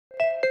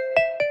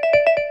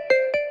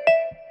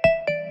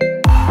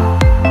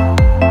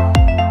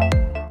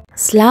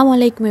Assalamu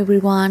alaikum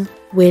everyone.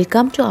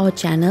 Welcome to our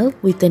channel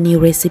with a new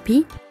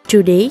recipe.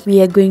 Today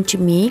we are going to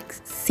make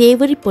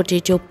savory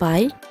potato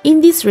pie.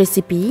 In this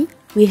recipe,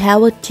 we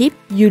have a tip.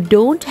 You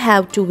don't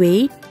have to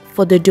wait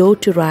for the dough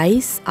to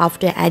rise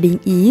after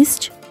adding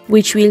yeast,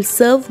 which will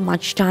save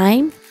much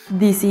time.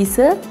 This is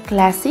a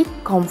classic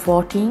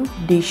comforting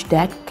dish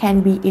that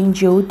can be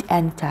enjoyed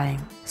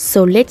anytime.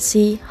 So let's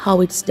see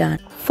how it's done.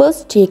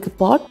 First, take a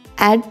pot,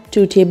 add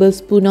 2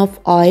 tablespoons of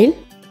oil.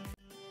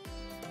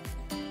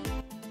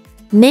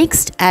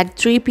 Next, add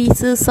 3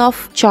 pieces of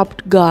chopped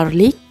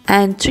garlic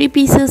and 3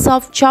 pieces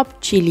of chopped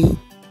chili.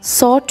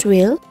 Saute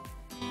well.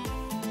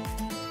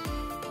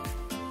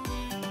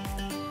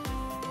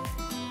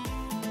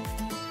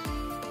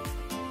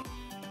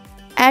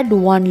 Add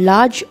 1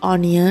 large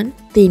onion,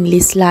 thinly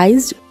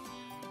sliced.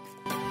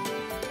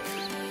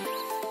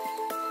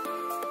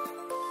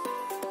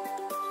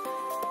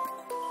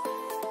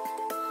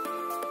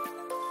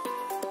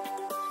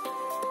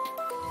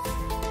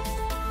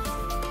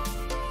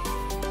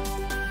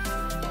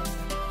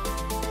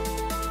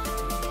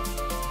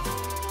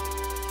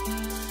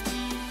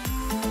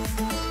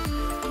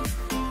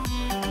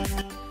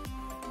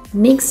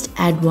 Next,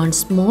 add 1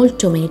 small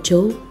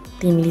tomato,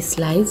 thinly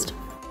sliced.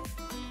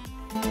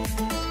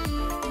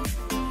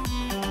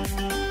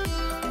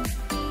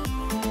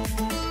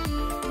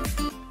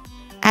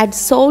 Add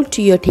salt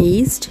to your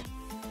taste.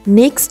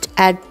 Next,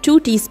 add 2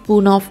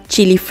 teaspoons of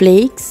chili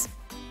flakes.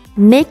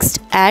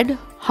 Next, add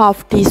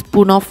half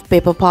teaspoon of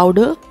pepper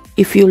powder.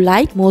 If you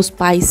like more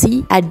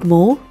spicy, add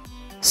more.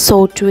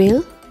 Saute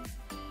well.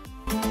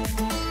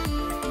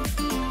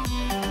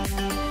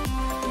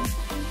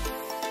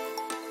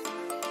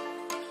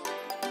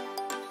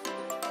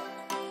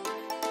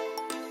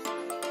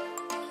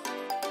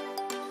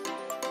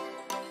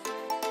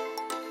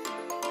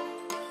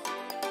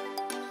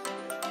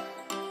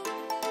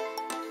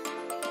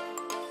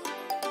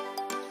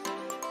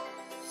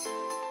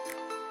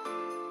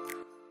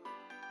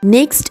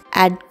 Next,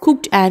 add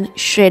cooked and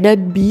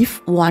shredded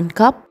beef 1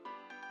 cup.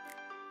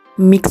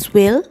 Mix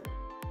well.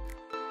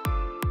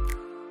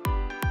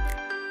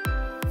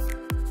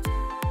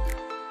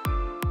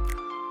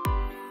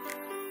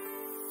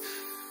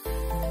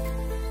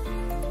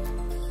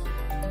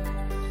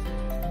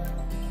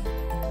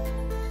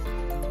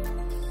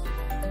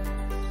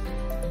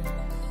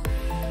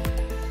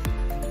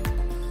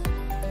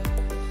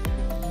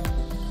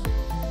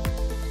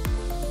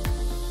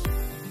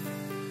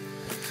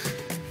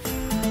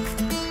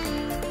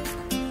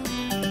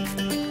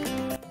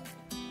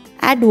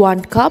 Add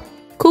 1 cup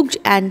cooked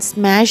and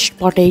smashed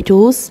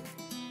potatoes.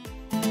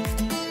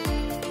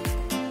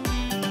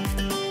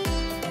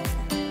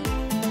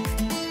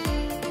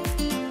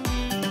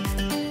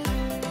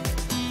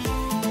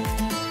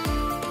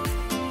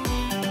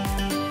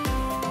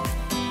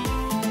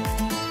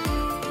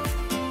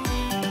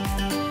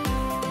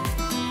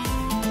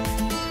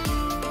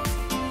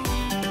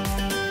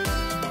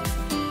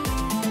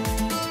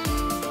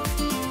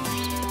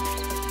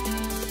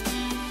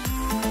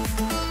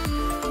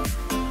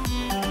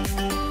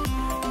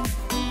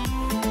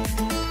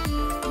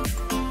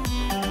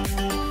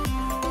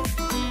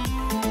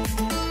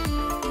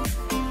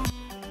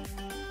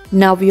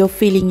 Now your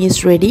filling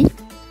is ready.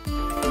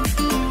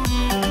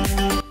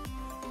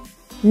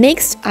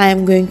 Next, I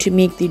am going to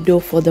make the dough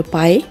for the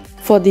pie.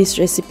 For this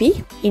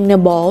recipe, in a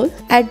bowl,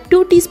 add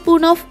 2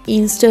 teaspoons of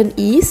instant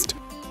yeast.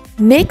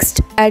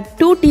 Next, add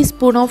 2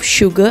 teaspoons of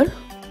sugar,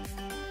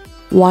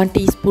 1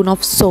 teaspoon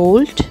of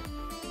salt.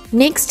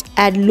 Next,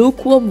 add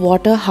lukewarm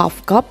water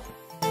half cup.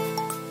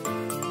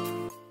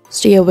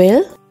 Stir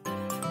well.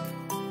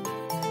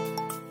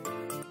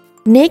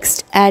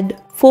 Next, add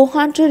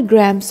 400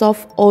 grams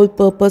of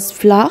all-purpose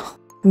flour.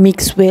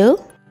 Mix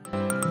well.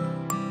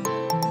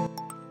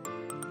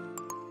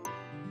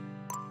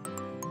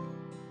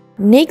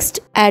 Next,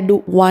 add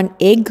 1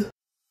 egg.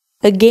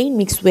 Again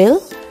mix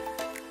well.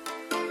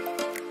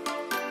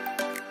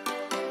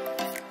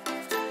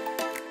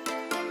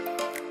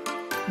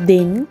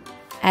 Then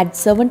add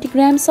 70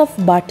 grams of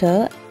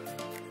butter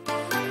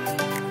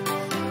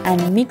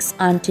and mix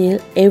until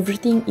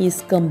everything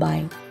is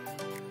combined.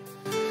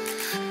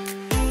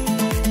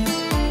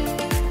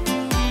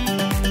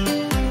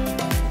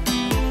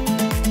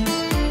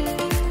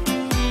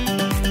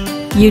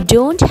 You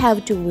don't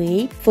have to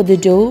wait for the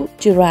dough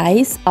to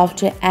rise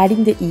after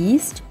adding the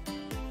yeast.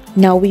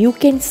 Now you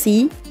can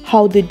see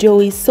how the dough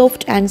is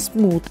soft and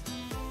smooth.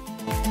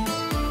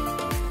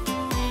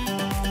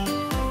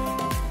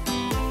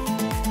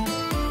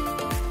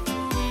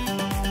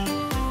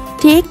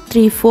 Take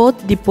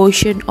 3/4 the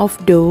portion of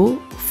dough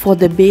for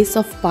the base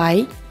of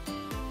pie.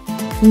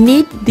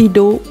 Knead the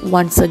dough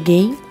once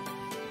again.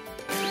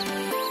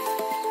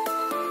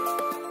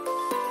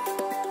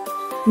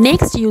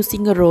 Next,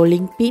 using a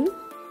rolling pin,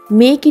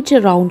 make it a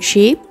round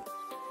shape.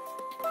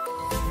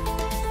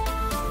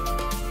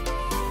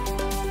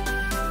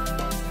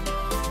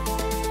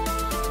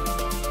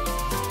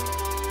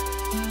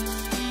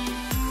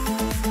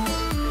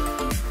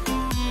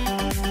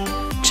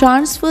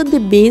 Transfer the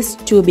base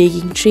to a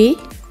baking tray.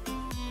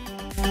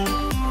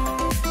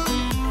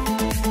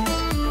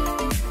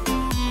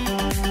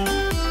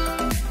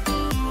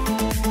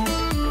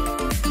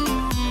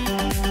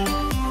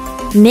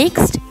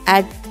 Next,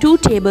 add 2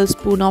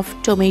 tablespoons of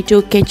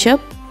tomato ketchup.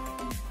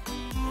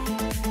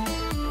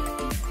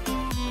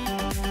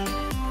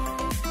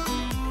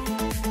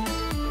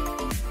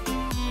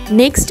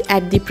 Next,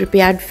 add the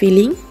prepared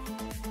filling.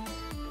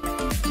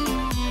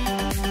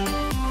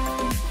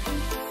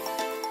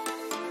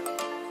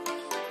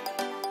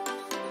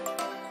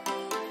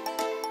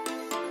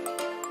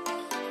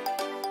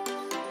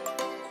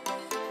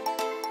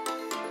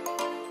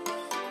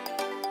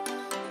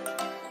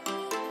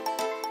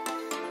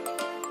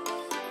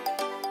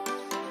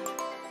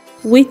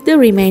 With the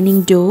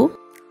remaining dough,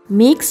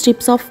 make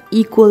strips of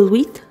equal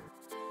width.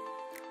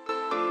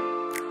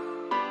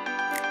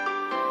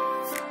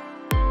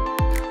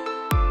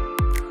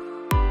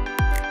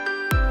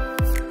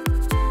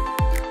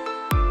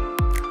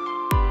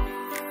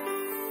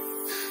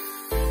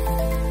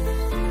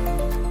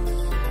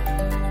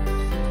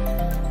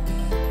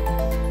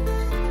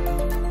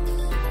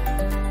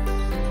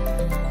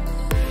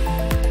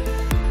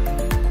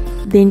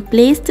 Then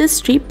place the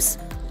strips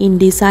in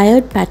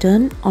desired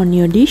pattern on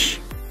your dish.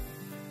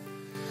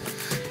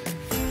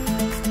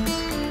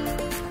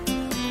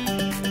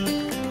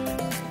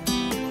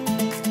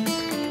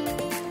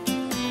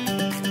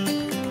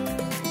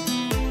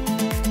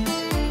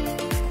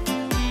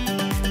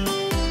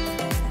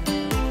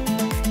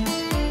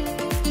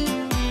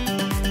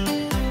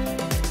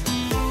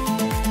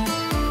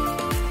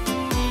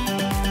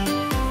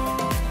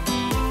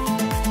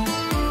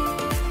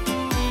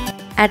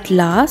 At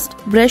last,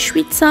 brush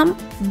with some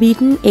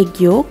beaten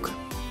egg yolk.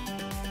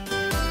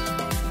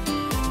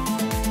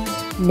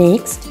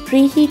 Next,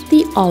 preheat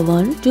the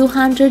oven to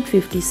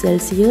 250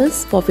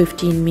 Celsius for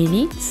 15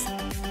 minutes.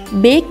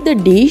 Bake the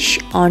dish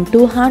on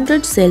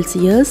 200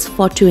 Celsius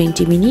for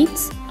 20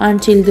 minutes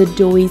until the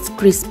dough is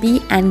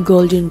crispy and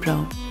golden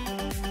brown.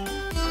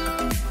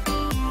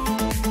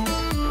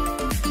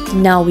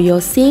 Now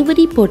your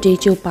savory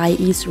potato pie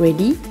is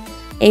ready.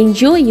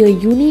 Enjoy your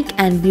unique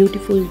and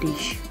beautiful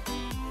dish.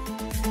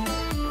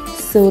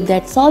 So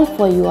that's all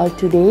for you all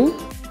today.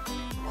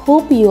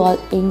 Hope you all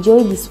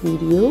enjoyed this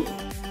video.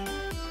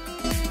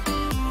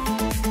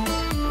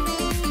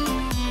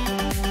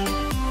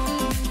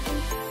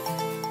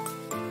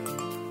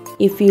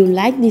 If you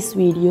like this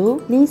video,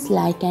 please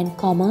like and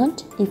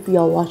comment. If you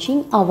are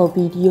watching our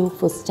video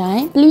first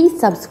time, please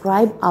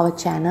subscribe our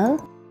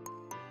channel.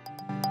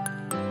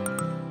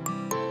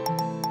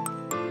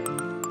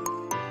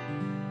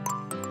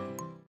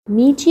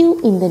 Meet you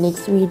in the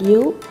next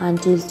video.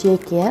 Until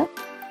take care.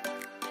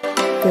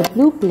 The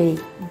blue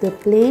plate, the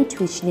plate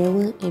which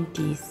never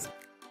empties.